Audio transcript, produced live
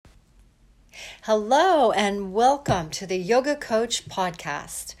Hello and welcome to the Yoga Coach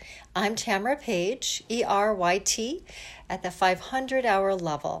Podcast. I'm Tamara Page, ERYT, at the 500-hour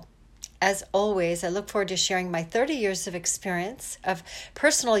level. As always, I look forward to sharing my 30 years of experience of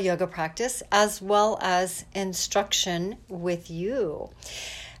personal yoga practice as well as instruction with you.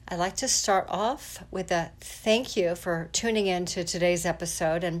 I'd like to start off with a thank you for tuning in to today's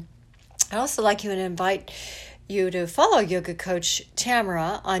episode, and I'd also like you to invite you to follow Yoga Coach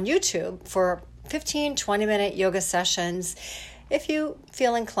Tamara on YouTube for 15-20-minute yoga sessions if you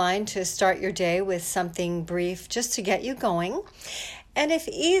feel inclined to start your day with something brief just to get you going. And if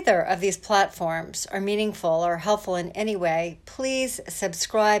either of these platforms are meaningful or helpful in any way, please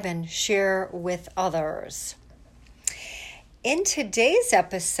subscribe and share with others. In today's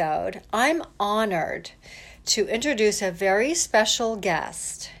episode, I'm honored to introduce a very special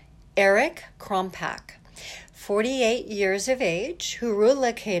guest, Eric Krompak, 48 years of age, who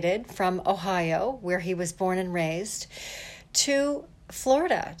relocated from Ohio, where he was born and raised, to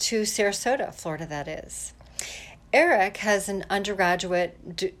Florida, to Sarasota, Florida, that is. Eric has two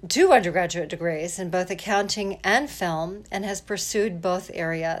undergraduate degrees in both accounting and film and has pursued both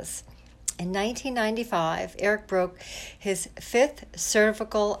areas. In 1995, Eric broke his fifth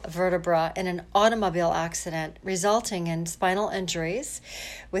cervical vertebra in an automobile accident, resulting in spinal injuries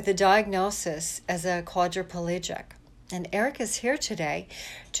with a diagnosis as a quadriplegic. And Eric is here today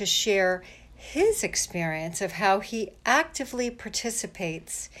to share his experience of how he actively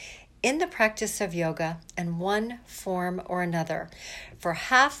participates in the practice of yoga in one form or another for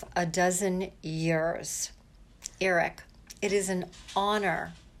half a dozen years. Eric, it is an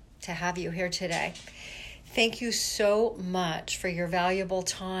honor to have you here today. Thank you so much for your valuable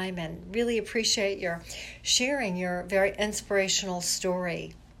time and really appreciate your sharing your very inspirational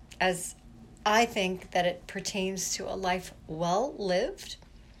story, as I think that it pertains to a life well lived,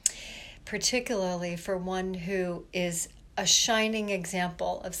 particularly for one who is a shining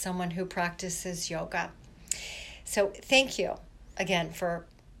example of someone who practices yoga. So thank you again for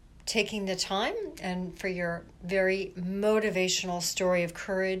taking the time and for your very motivational story of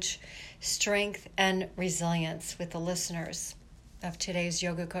courage, strength, and resilience with the listeners of today's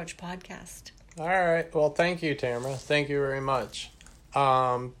Yoga Coach Podcast. All right. Well, thank you, Tamara. Thank you very much.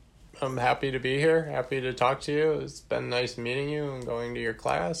 I'm happy to be here. Happy to talk to you. It's been nice meeting you and going to your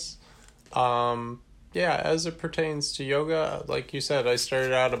class. As it pertains to yoga, like you said, I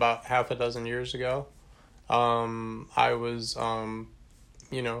started out about half a dozen years ago.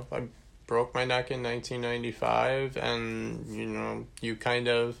 I broke my neck in 1995, and, you kind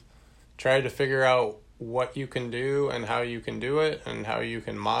of try to figure out what you can do and how you can do it and how you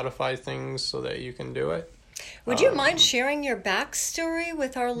can modify things so that you can do it. Would you mind sharing your backstory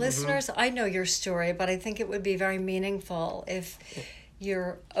with our listeners? I know your story, but I think it would be very meaningful if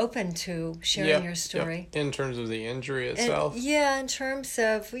you're open to sharing your story. In terms of the injury itself? In terms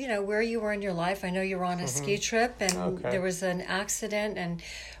of, where you were in your life. I know you were on a ski trip and there was an accident and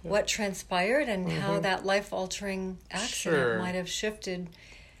what transpired and how that life-altering accident might have shifted.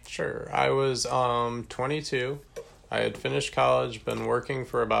 Sure. I was 22. I had finished college, been working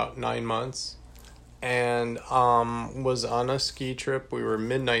for about 9 months, and was on a ski trip. We were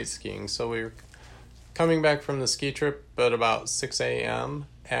midnight skiing, so we were coming back from the ski trip at about 6 a.m.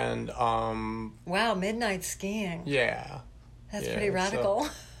 and wow, midnight skiing. Yeah. That's pretty radical.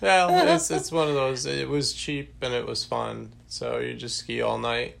 It's one of those. It was cheap and it was fun. So you just ski all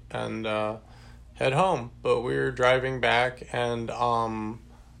night and head home. But we were driving back and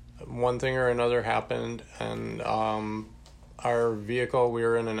one thing or another happened, and our vehicle, we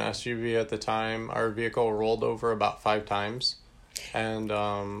were in an SUV at the time, our vehicle rolled over about 5 times. And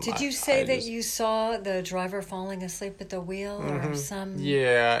did you say that you saw the driver falling asleep at the wheel or some?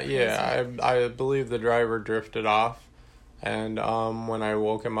 I believe the driver drifted off, and when I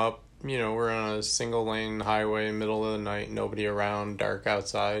woke him up, we're on a single lane highway, middle of the night, nobody around, dark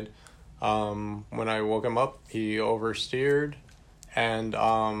outside. When I woke him up, he oversteered, and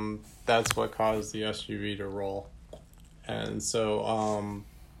that's what caused the SUV to roll. And so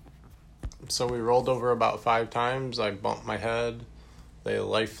we rolled over about 5 times. I bumped my head. They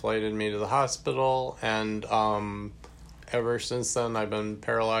life-flighted me to the hospital, and ever since then I've been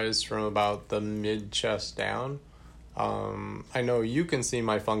paralyzed from about the mid-chest down. I know you can see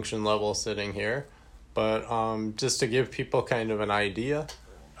my function level sitting here, but just to give people kind of an idea,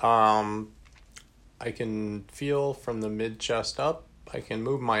 I can feel from the mid-chest up. I can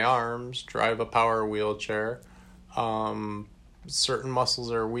move my arms, drive a power wheelchair. Certain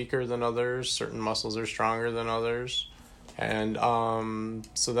muscles are weaker than others. Certain muscles are stronger than others. And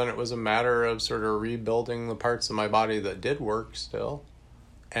so then it was a matter of sort of rebuilding the parts of my body that did work still.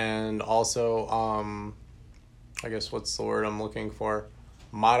 and also, I guess what's the word I'm looking for?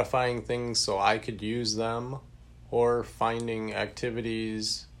 Modifying things so I could use them, or finding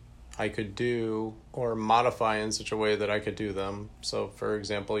activities I could do or modify in such a way that I could do them. So, for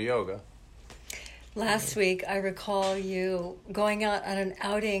example, yoga. Last week, I recall you going out on an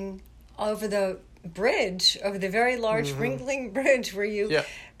outing over the bridge, over the very large wrinkling bridge where you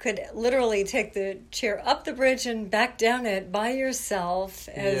could literally take the chair up the bridge and back down it by yourself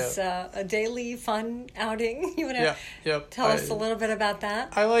as a daily fun outing. You want to tell us a little bit about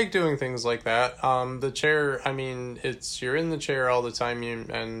that? I like doing things like that. The chair, I mean, you're in the chair all the time,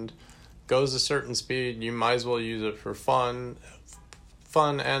 and goes a certain speed. You might as well use it for fun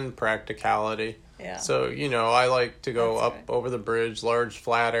and practicality. Yeah. So, I like to go up over the bridge, large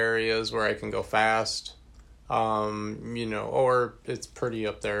flat areas where I can go fast. Or it's pretty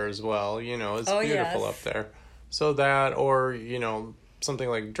up there as well. It's beautiful up there. So that, or, something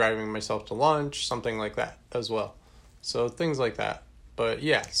like driving myself to lunch, something like that as well. So things like that. But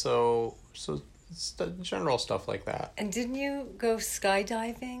yeah, so it's the general stuff like that. And didn't you go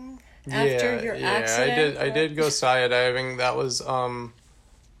skydiving after your accident? I did go skydiving. That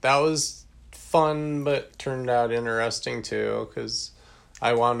was fun, but turned out interesting too, because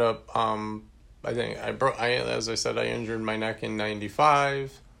I wound up, I think as I said, I injured my neck in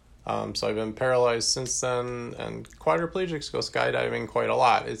 95. So I've been paralyzed since then, and quadriplegics go skydiving quite a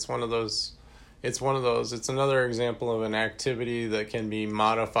lot. It's another example of an activity that can be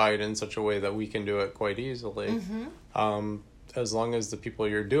modified in such a way that we can do it quite easily. As long as the people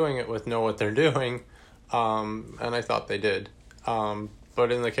you're doing it with know what they're doing. And I thought they did. But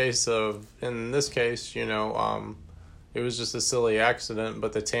in this case, it was just a silly accident,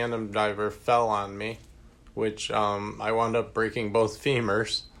 but the tandem diver fell on me, which I wound up breaking both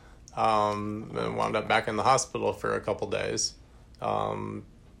femurs, and wound up back in the hospital for a couple days. But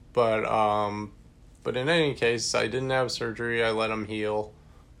in any case, I didn't have surgery. I let them heal.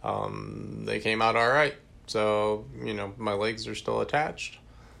 They came out all right. So, my legs are still attached.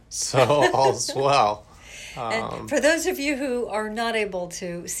 So all's well. And for those of you who are not able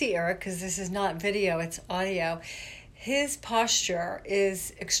to see Eric, because this is not video, it's audio, his posture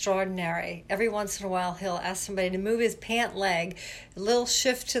is extraordinary. Every once in a while, he'll ask somebody to move his pant leg, a little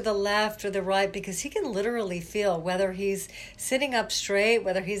shift to the left or the right, because he can literally feel whether he's sitting up straight,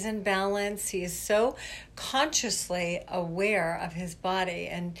 whether he's in balance. He is so consciously aware of his body,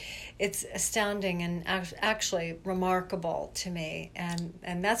 and it's astounding and actually remarkable to me.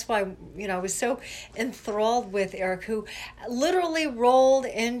 And that's why, I was so enthralled with Eric, who literally rolled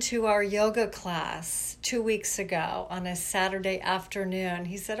into our yoga class 2 weeks ago on a Saturday afternoon.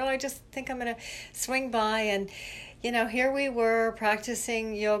 He said, I just think I'm going to swing by. And, here we were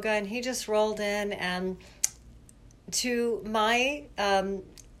practicing yoga, and he just rolled in, and to my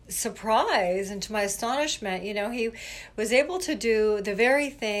surprise and to my astonishment, he was able to do the very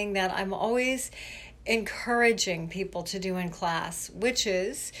thing that I'm always encouraging people to do in class, which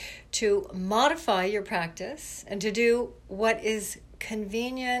is to modify your practice and to do what is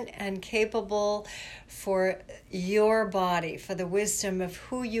convenient and capable for your body, for the wisdom of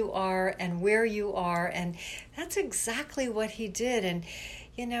who you are and where you are. And that's exactly what he did. And,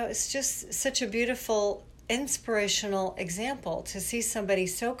 it's just such a beautiful, inspirational example to see somebody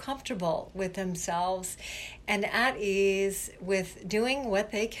so comfortable with themselves and at ease with doing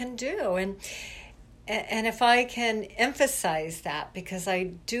what they can do. And if I can emphasize that, because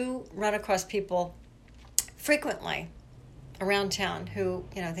I do run across people frequently around town who,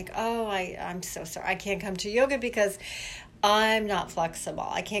 think, I'm so sorry, I can't come to yoga because I'm not flexible.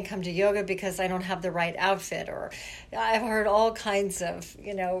 I can't come to yoga because I don't have the right outfit, or I've heard all kinds of,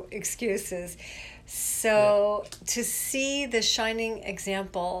 excuses. So to see the shining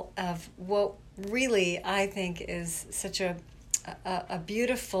example of what really I think is such a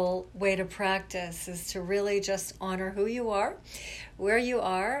beautiful way to practice is to really just honor who you are, where you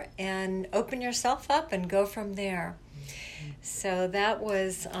are, and open yourself up and go from there. So that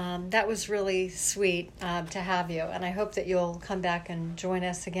was really sweet to have you, and I hope that you'll come back and join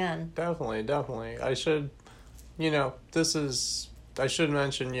us again. Definitely. I should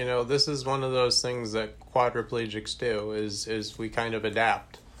mention, this is one of those things that quadriplegics do, is we kind of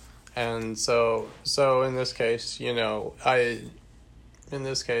adapt. And so in this case,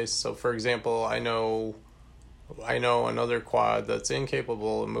 so for example, I know another quad that's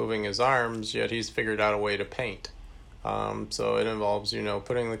incapable of moving his arms, yet he's figured out a way to paint. So it involves,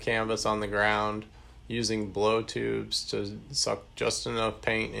 putting the canvas on the ground, using blow tubes to suck just enough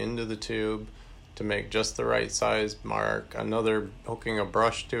paint into the tube to make just the right size mark, another hooking a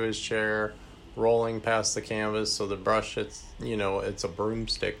brush to his chair, rolling past the canvas, so the brush, it's, it's a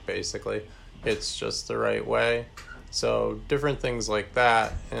broomstick basically. It's just the right way. So different things like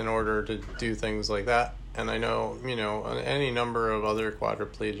that in order to do things like that. And I know, any number of other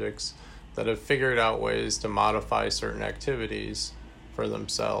quadriplegics that have figured out ways to modify certain activities for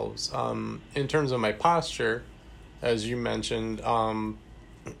themselves. In terms of my posture, as you mentioned,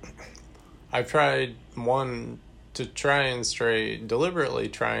 I've tried to deliberately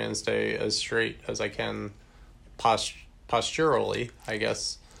try and stay as straight as I can, posturally, I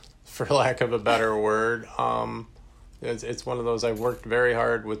guess, for lack of a better word. It's one of those, I've worked very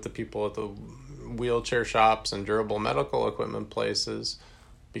hard with the people at the wheelchair shops and durable medical equipment places,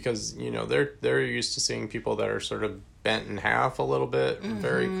 because, they're used to seeing people that are sort of bent in half a little bit,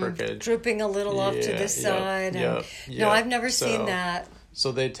 very crooked. Drooping a little off to this side. No, I've never seen that.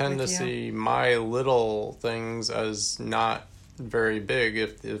 So they tend to see my little things as not very big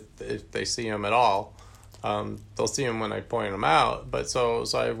if they see them at all. They'll see them when I point them out. But so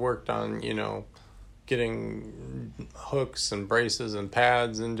I've worked on, getting hooks and braces and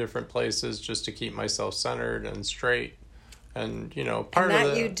pads in different places just to keep myself centered and straight. And, part of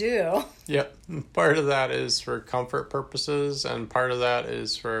that you do. Yep. Part of that is for comfort purposes, and part of that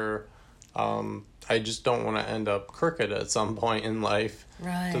is for, I just don't want to end up crooked at some point in life.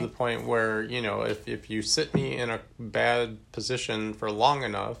 Right. To the point where, if you sit me in a bad position for long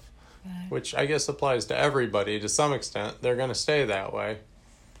enough, right, which I guess applies to everybody to some extent, they're going to stay that way.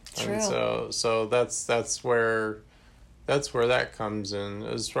 True. And so that's where that comes in.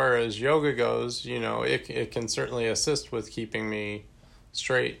 As far as yoga goes, it can certainly assist with keeping me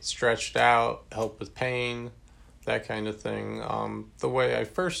straight, stretched out, help with pain, that kind of thing. The way I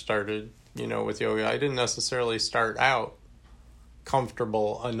first started, with yoga, I didn't necessarily start out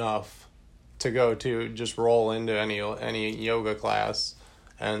comfortable enough to go to just roll into any yoga class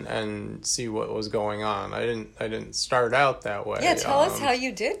and see what was going on. I didn't start out that way. Yeah, tell us how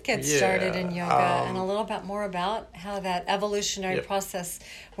you did get started in yoga, and a little bit more about how that evolutionary process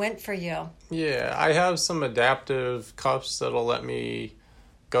went for you. Yeah, I have some adaptive cuffs that'll let me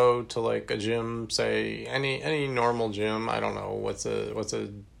go to like a gym, say any normal gym. I don't know what's a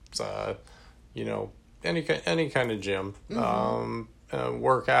any kind of gym.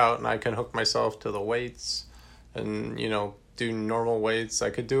 Work out, and I can hook myself to the weights and do normal weights.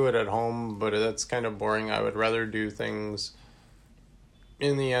 I could do it at home, but that's kind of boring. I would rather do things,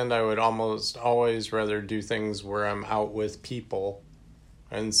 in the end, I would almost always rather do things where I'm out with people.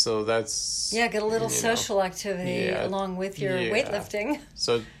 And so that's... Yeah, get a little social activity along with your weightlifting.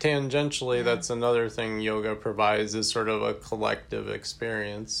 So tangentially, that's another thing yoga provides, is sort of a collective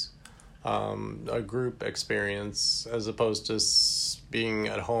experience, a group experience, as opposed to being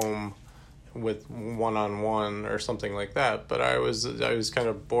at home with one-on-one or something like that. But I was kind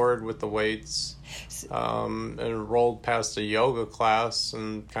of bored with the weights, and rolled past a yoga class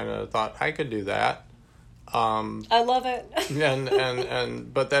and kind of thought I could do that. I love it.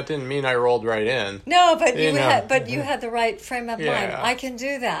 and but that didn't mean I rolled right in. No, but you had the right frame of mind. I can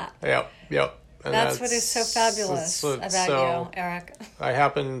do that. Yep. And that's what is so fabulous about you, Eric. I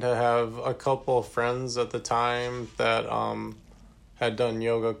happened to have a couple of friends at the time that had done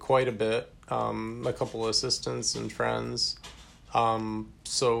yoga quite a bit. A couple of assistants and friends.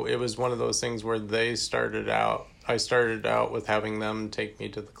 So it was one of those things where I started out with having them take me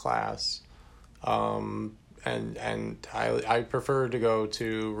to the class. And I prefer to go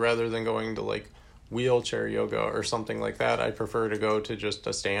to, rather than going to like wheelchair yoga or something like that, I prefer to go to just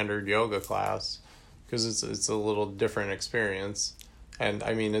a standard yoga class, because it's a little different experience. And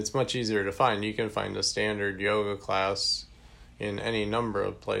I mean, it's much easier to find. You can find a standard yoga class in any number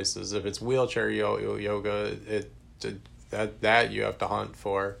of places. If it's wheelchair yoga, that you have to hunt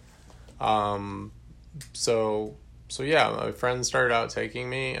for. So yeah, my friends started out taking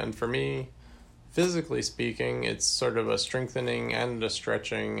me, and for me, physically speaking, it's sort of a strengthening and a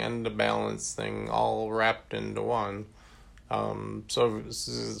stretching and a balance thing all wrapped into one. So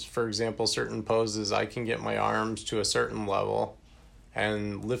for example, certain poses, I can get my arms to a certain level,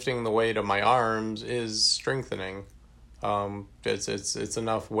 and lifting the weight of my arms is strengthening. It's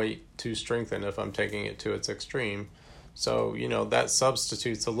enough weight to strengthen if I'm taking it to its extreme. So, that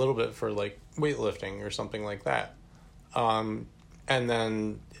substitutes a little bit for like weightlifting or something like that. And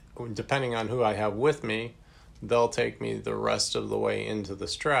then depending on who I have with me, they'll take me the rest of the way into the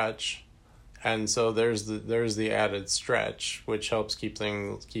stretch. And so there's the added stretch, which helps keeps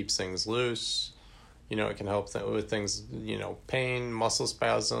things loose. It can help with things, pain, muscle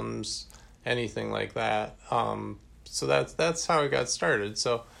spasms, anything like that. So that's how it got started.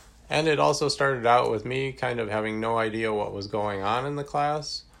 So, and it also started out with me kind of having no idea what was going on in the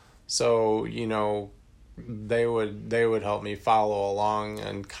class. So, they would help me follow along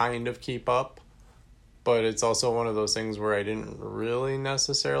and kind of keep up. But it's also one of those things where I didn't really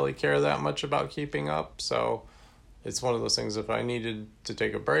necessarily care that much about keeping up. So it's one of those things, if I needed to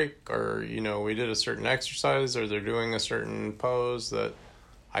take a break, or, we did a certain exercise, or they're doing a certain pose that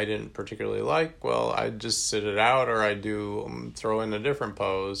I didn't particularly like, well, I'd just sit it out, or I'd throw in a different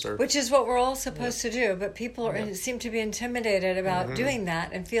pose. Which is what we're all supposed to do, but people seem to be intimidated about doing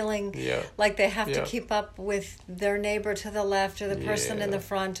that and feeling like they have to keep up with their neighbor to the left, or the person in the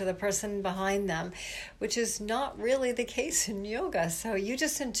front, or the person behind them, which is not really the case in yoga. So you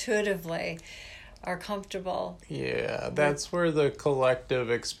just intuitively are comfortable. Yeah, that's where the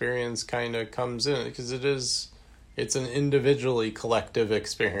collective experience kind of comes in, because it's an individually collective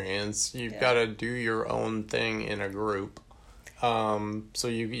experience. You've got to do your own thing in a group. So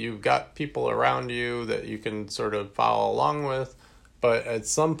you've got people around you that you can sort of follow along with, but at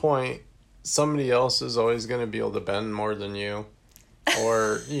some point, somebody else is always going to be able to bend more than you,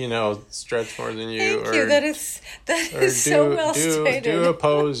 or stretch more than you. Thank you. That is so well stated. Do a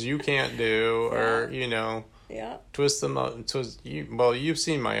pose you can't do, or twist them up. You've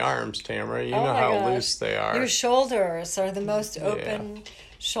seen my arms, Tamara. You know how loose they are. Your shoulders are the most open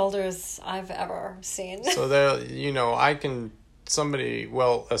shoulders I've ever seen. So I can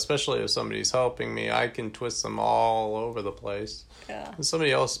especially if somebody's helping me, I can twist them all over the place. Yeah. And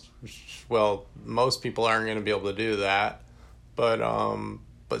somebody else, most people aren't going to be able to do that, but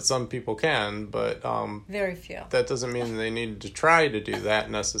some people can. But very few. That doesn't mean they need to try to do that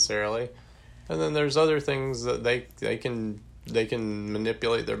necessarily. And then there's other things that they can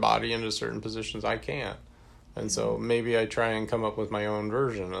manipulate their body into certain positions I can't. And so maybe I try and come up with my own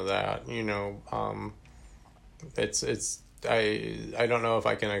version of that. I don't know if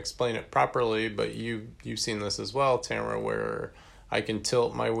I can explain it properly, but you've seen this as well, Tamara, where I can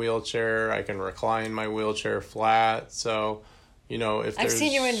tilt my wheelchair, I can recline my wheelchair flat. So, if I've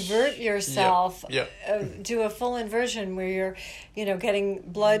seen you invert yourself, do a full inversion where you're, getting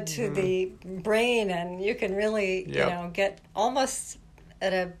blood to the brain, and you can really, get almost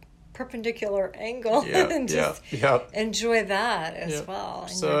at a perpendicular angle and just enjoy that as well.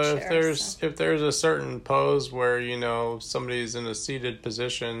 So if there's a certain pose where, somebody's in a seated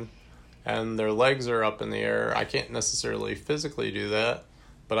position and their legs are up in the air, I can't necessarily physically do that.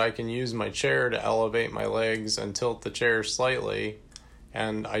 But I can use my chair to elevate my legs and tilt the chair slightly,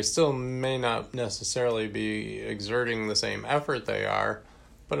 and I still may not necessarily be exerting the same effort they are,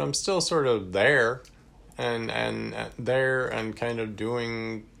 but I'm still sort of there, and kind of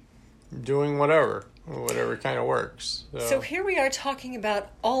doing whatever kind of works. So here we are talking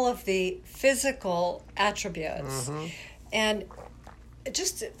about all of the physical attributes, and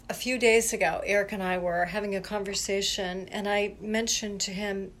just a few days ago, Eric and I were having a conversation, and I mentioned to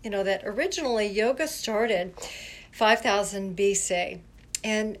him, that originally yoga started 5,000 BC,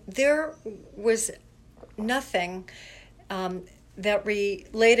 and there was nothing that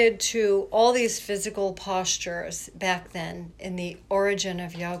related to all these physical postures back then in the origin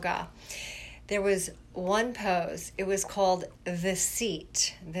of yoga. There was one pose. It was called the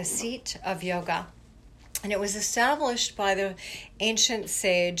seat of yoga. And it was established by the ancient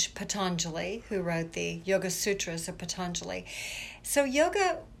sage Patanjali, who wrote the Yoga Sutras of Patanjali. So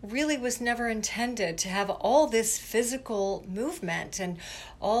yoga really was never intended to have all this physical movement and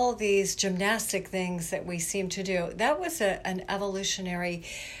all these gymnastic things that we seem to do. That was an evolutionary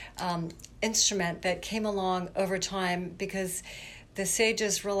instrument that came along over time, because the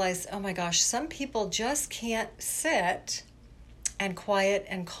sages realized, oh my gosh, some people just can't sit and quiet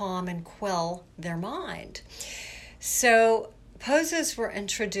and calm and quell their mind. So poses were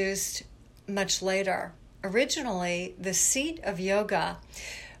introduced much later. Originally, the seat of yoga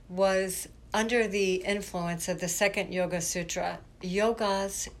was under the influence of the second Yoga Sutra,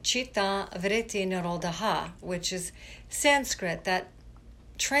 Yogas Chitta Vritti Nirodha, which is Sanskrit that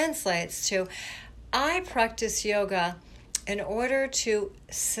translates to, I practice yoga in order to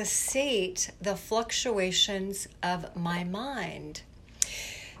cessate the fluctuations of my mind.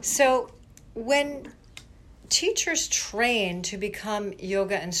 So when teachers train to become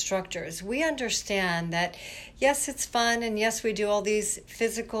yoga instructors, we understand that, yes, it's fun, and yes, we do all these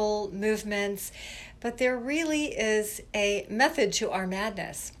physical movements, but there really is a method to our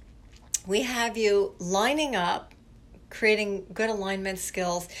madness. We have you lining up, creating good alignment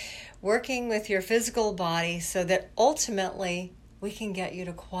skills, working with your physical body so that ultimately we can get you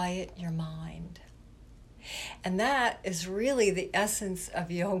to quiet your mind. And that is really the essence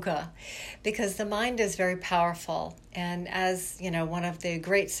of yoga, because the mind is very powerful. And as, one of the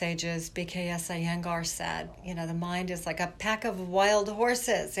great sages, BKS Iyengar, said, the mind is like a pack of wild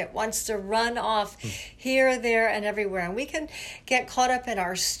horses. It wants to run off here, there, and everywhere. And we can get caught up in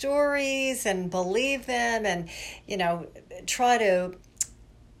our stories and believe them and, try to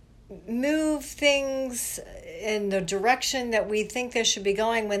move things in the direction that we think they should be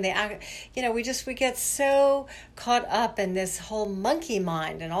going when they act. We get so caught up in this whole monkey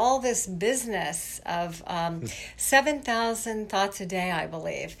mind and all this business of 7,000 thoughts a day, I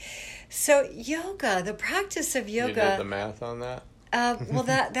believe. So yoga, the practice of yoga. You did the math on that? Well,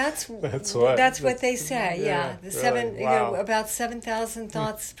 that's what they say. Yeah, really? Wow. About 7,000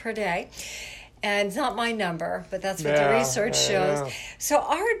 thoughts per day. And it's not my number, but that's what the research shows. Yeah. So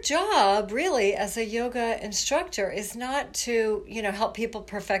our job, really, as a yoga instructor, is not to, help people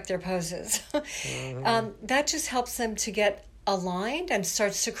perfect their poses. That just helps them to get aligned and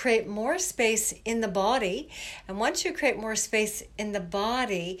starts to create more space in the body. And once you create more space in the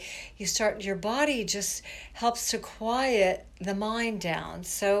body, your body just helps to quiet the mind down.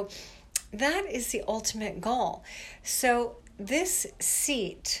 So that is the ultimate goal. So this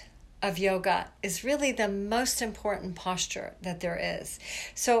seat of yoga is really the most important posture that there is.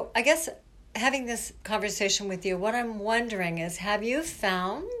 So I guess having this conversation with you, what I'm wondering is, have you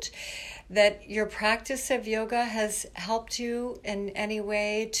found that your practice of yoga has helped you in any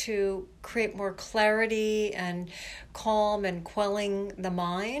way to create more clarity and calm and quelling the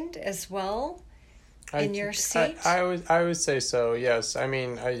mind as well in your seat? I would say so, yes. I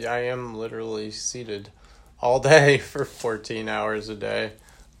mean, I am literally seated all day for 14 hours a day.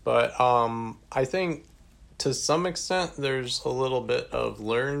 But I think to some extent there's a little bit of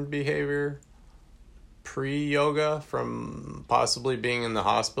learned behavior pre-yoga from possibly being in the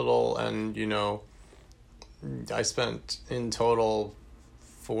hospital. And, I spent in total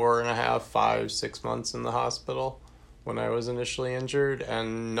 4.5, 5, 6 months in the hospital when I was initially injured.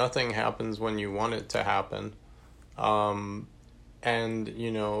 And nothing happens when you want it to happen. And,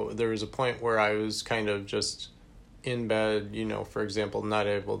 there was a point where I was kind of just in bed, for example, not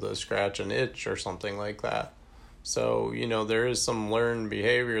able to scratch an itch or something like that. So, there is some learned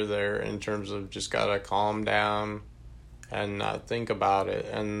behavior there in terms of just gotta calm down and not think about it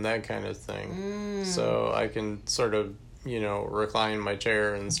and that kind of thing. So I can sort of, recline in my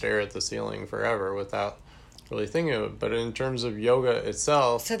chair and stare at the ceiling forever without really thinking of it. But in terms of yoga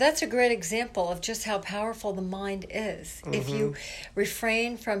itself... So that's a great example of just how powerful the mind is. If you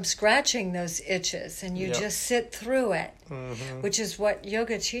refrain from scratching those itches and you just sit through it, which is what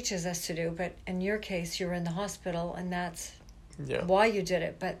yoga teaches us to do. But in your case, you were in the hospital and that's why you did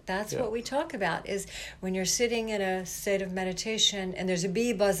it. But that's what we talk about, is when you're sitting in a state of meditation and there's a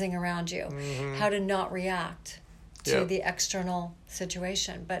bee buzzing around you, how to not react to the external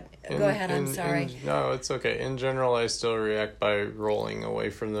situation. But go ahead, I'm sorry. No, it's okay. In general, I still react by rolling away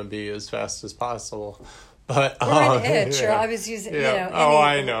from the bee as fast as possible. But or an itch, or I was using,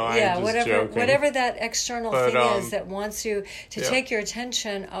 I know. I'm just joking. Whatever that external thing is that wants you to take your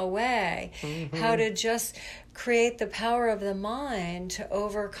attention away, how to just create the power of the mind to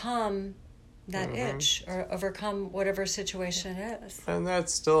overcome that itch or overcome whatever situation it is. And that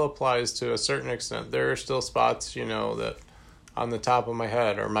still applies to a certain extent. There are still spots, that on the top of my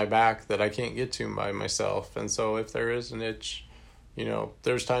head or my back that I can't get to by myself. And so if there is an itch,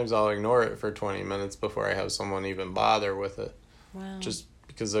 there's times I'll ignore it for 20 minutes before I have someone even bother with it. Wow. Just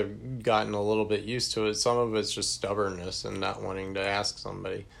because I've gotten a little bit used to it. Some of it's just stubbornness and not wanting to ask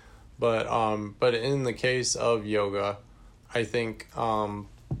somebody. But in the case of yoga, I think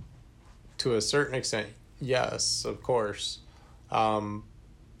to a certain extent, yes, of course.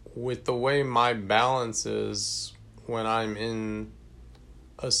 With the way my balance is when I'm in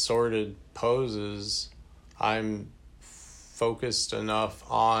assorted poses, I'm focused enough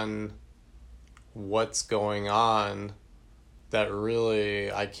on what's going on that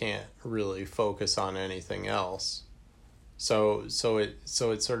really I can't really focus on anything else. So it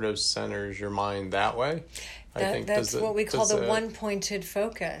sort of centers your mind that way. I think that's what we call the one-pointed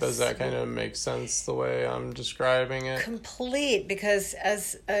focus. Does that kind of make sense the way I'm describing it? Complete, because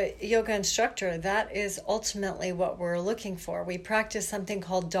as a yoga instructor, that is ultimately what we're looking for. We practice something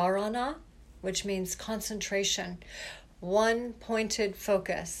called dharana, which means concentration, one-pointed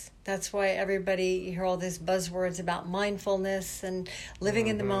focus. That's why you hear all these buzzwords about mindfulness and living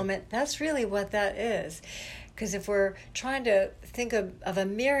in the moment. That's really what that is. Because if we're trying to think of a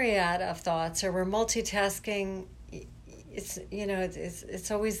myriad of thoughts, or we're multitasking, it's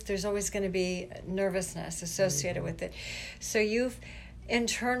always, there's always going to be nervousness associated with it. So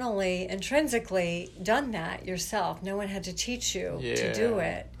intrinsically done that yourself. No one had to teach you to do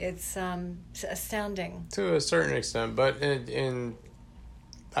it. It's astounding. To a certain extent, but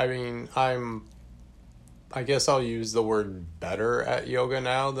I guess I'll use the word better at yoga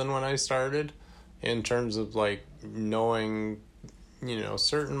now than when I started, in terms of like knowing,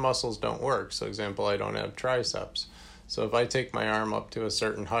 certain muscles don't work. So example, I don't have triceps. So if I take my arm up to a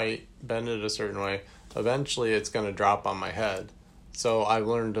certain height, bend it a certain way, eventually it's going to drop on my head. So I've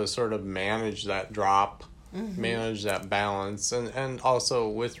learned to sort of manage that drop, manage that balance, and also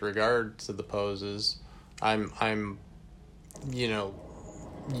with regard to the poses, I'm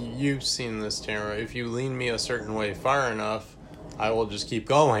you've seen this, Tamara. If you lean me a certain way far enough, I will just keep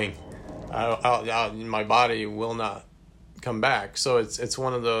going. My body will not come back. So it's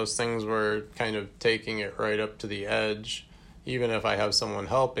one of those things where kind of taking it right up to the edge, even if I have someone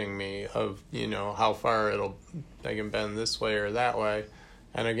helping me, of how far I can bend this way or that way,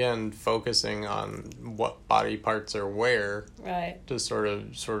 and again focusing on what body parts are where, right, to sort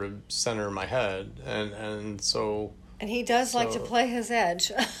of center my head, and so. And he does like to play his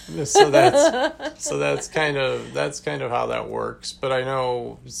edge. so that's kind of how that works. But I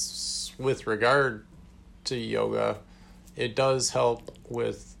know with regard to yoga, it does help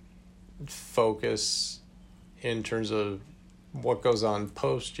with focus in terms of what goes on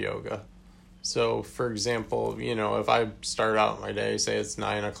post yoga. So for example, if I start out my day, say it's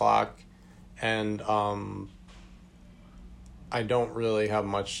 9:00, and I don't really have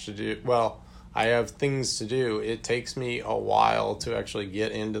much to do. Well, I have things to do. It takes me a while to actually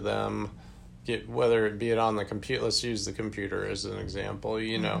get into them, whether it be on the computer. Let's use the computer as an example.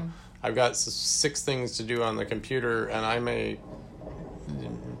 I've got 6 things to do on the computer, and I may,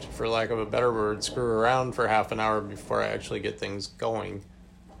 for lack of a better word, screw around for half an hour before I actually get things going.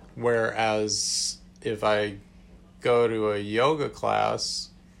 Whereas if I go to a yoga class,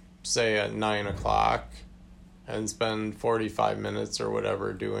 say at 9:00, and spend 45 minutes or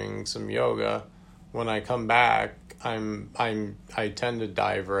whatever doing some yoga, when I come back, I tend to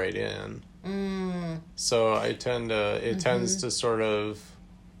dive right in. So I tend to,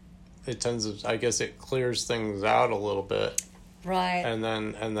 I guess it clears things out a little bit. Right. And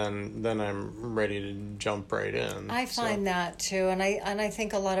then I'm ready to jump right in. I find that too, and I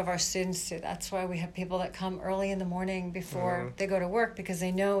think a lot of our students do. That's why we have people that come early in the morning before they go to work, because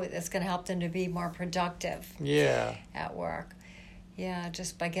they know it's going to help them to be more productive. Yeah. At work. Yeah,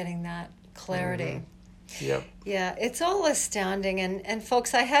 just by getting that clarity. Yep. Yeah, it's all astounding, and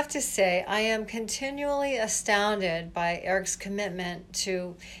folks, I have to say, I am continually astounded by Eric's commitment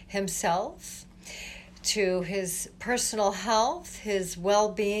to himself, to his personal health, his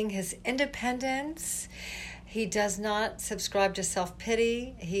well-being, his independence. He does not subscribe to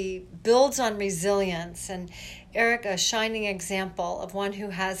self-pity. He builds on resilience. And Eric, a shining example of one who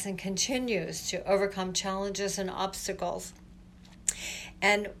has and continues to overcome challenges and obstacles.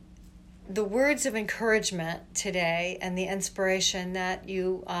 And the words of encouragement today and the inspiration that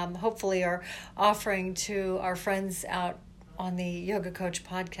you hopefully are offering to our friends out on the Yoga Coach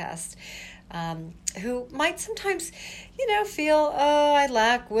podcast, who might sometimes, feel, I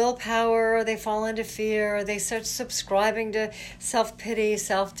lack willpower, or they fall into fear, or they start subscribing to self-pity,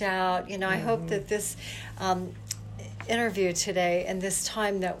 self-doubt. I hope that this interview today and this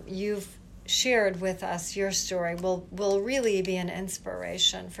time that you've shared with us your story will really be an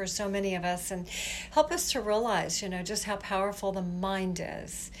inspiration for so many of us, and help us to realize, just how powerful the mind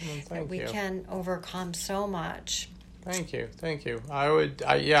is, that we can overcome so much. Thank you. I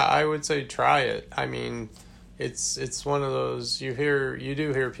would say try it. I mean, it's one of those, you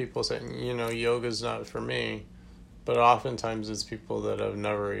do hear people saying, yoga's not for me, but oftentimes it's people that have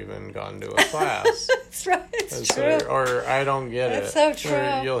never even gone to a class. That's right. It's true. Or I don't get it. That's so true.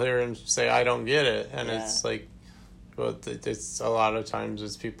 Or you'll hear them say, I don't get it, and it's like, but it's a lot of times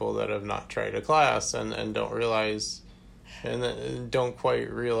it's people that have not tried a class and don't realize, and don't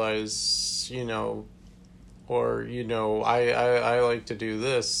quite realize, or I like to do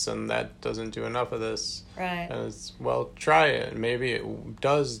this, and that doesn't do enough of this. Right. And it's, try it. Maybe it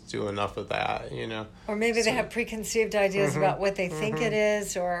does do enough of that, Or maybe they have preconceived ideas about what they think it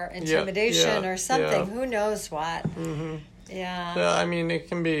is, or intimidation or something. Who knows what? Yeah. I mean, it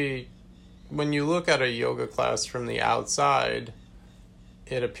can be, when you look at a yoga class from the outside,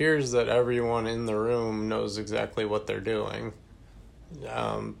 it appears that everyone in the room knows exactly what they're doing.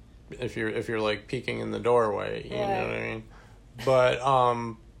 If you're like peeking in the doorway, you know what I mean?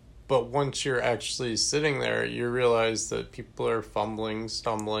 But once you're actually sitting there, you realize that people are fumbling,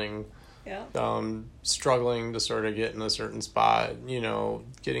 stumbling, struggling to sort of get in a certain spot,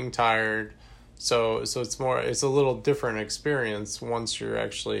 getting tired. So it's a little different experience once you're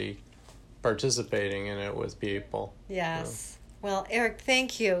actually participating in it with people. Yes. Well, Eric,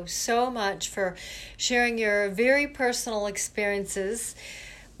 thank you so much for sharing your very personal experiences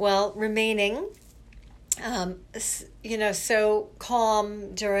while remaining, so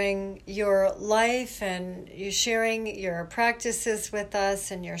calm during your life, and you sharing your practices with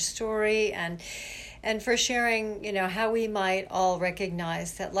us and your story, and for sharing, how we might all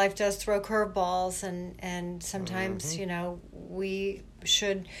recognize that life does throw curveballs, and sometimes, we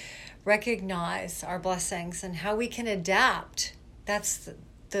should recognize our blessings and how we can adapt. That's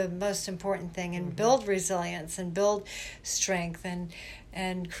the most important thing, and build resilience and build strength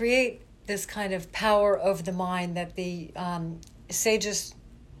and create this kind of power over the mind that the sages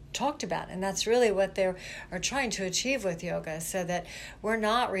talked about. And that's really what they are trying to achieve with yoga, so that we're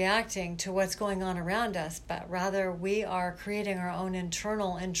not reacting to what's going on around us, but rather we are creating our own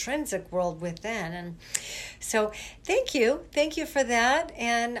internal intrinsic world within. And so thank you for that,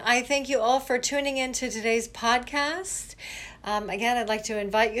 and I thank you all for tuning into today's podcast. Again, I'd like to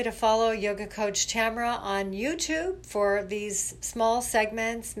invite you to follow Yoga Coach Tamara on YouTube for these small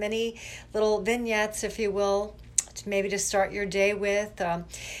segments, many little vignettes, if you will, maybe to start your day with. And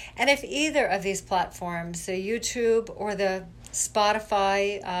if either of these platforms, the YouTube or the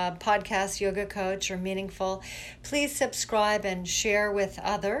Spotify podcast Yoga Coach, are meaningful, please subscribe and share with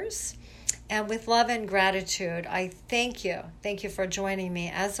others. And with love and gratitude, I thank you. Thank you for joining me,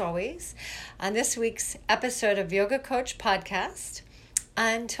 as always, on this week's episode of Yoga Coach Podcast.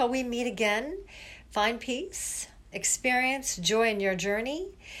 Until we meet again, find peace, experience joy in your journey,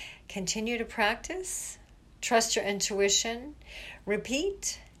 continue to practice, trust your intuition,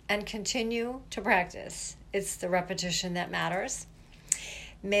 repeat, and continue to practice. It's the repetition that matters.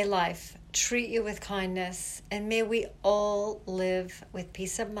 May life treat you with kindness, and may we all live with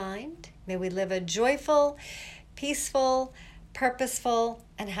peace of mind. May we live a joyful, peaceful, purposeful,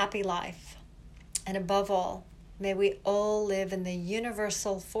 and happy life. And above all, may we all live in the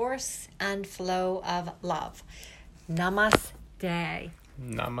universal force and flow of love. Namaste.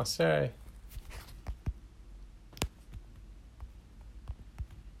 Namaste.